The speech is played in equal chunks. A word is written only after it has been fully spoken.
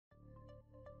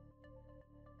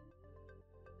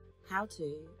How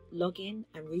to log in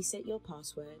and reset your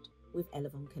password with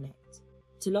Elavon Connect.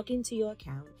 To log into your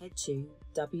account, head to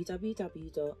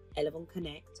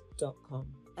www.elavonconnect.com.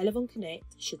 Elavon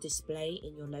Connect should display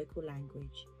in your local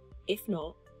language. If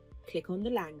not, click on the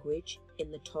language in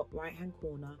the top right hand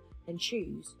corner and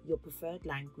choose your preferred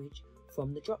language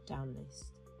from the drop-down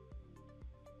list.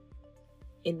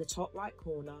 In the top right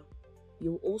corner,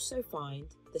 you will also find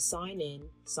the Sign In,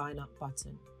 Sign Up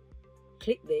button.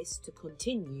 Click this to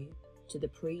continue to the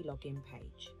pre-login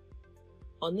page.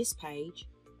 On this page,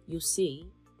 you'll see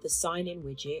the Sign In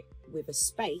widget with a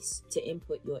space to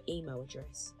input your email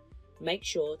address. Make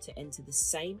sure to enter the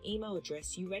same email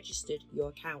address you registered your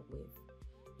account with.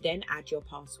 Then add your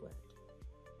password.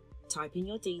 Type in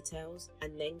your details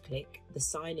and then click the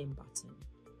Sign In button.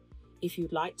 If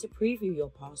you'd like to preview your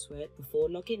password before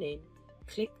logging in,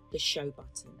 click the Show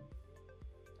button.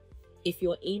 If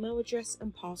your email address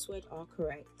and password are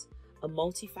correct, a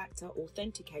multi-factor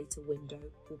authenticator window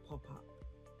will pop up.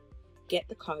 Get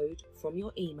the code from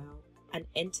your email and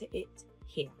enter it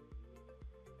here.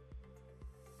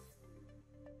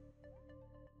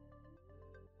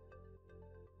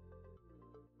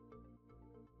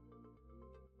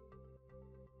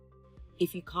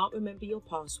 If you can't remember your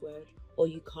password or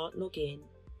you can't log in,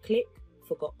 click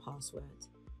Forgot Password.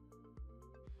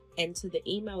 Enter the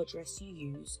email address you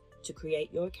use to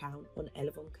create your account on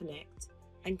Elavon Connect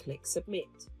and click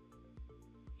Submit.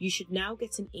 You should now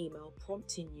get an email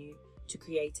prompting you to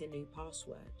create a new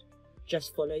password.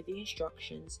 Just follow the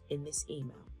instructions in this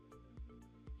email.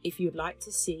 If you'd like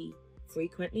to see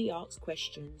frequently asked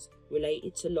questions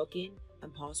related to login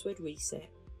and password reset,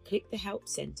 click the Help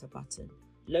Center button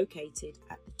located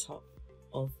at the top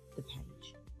of the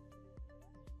page.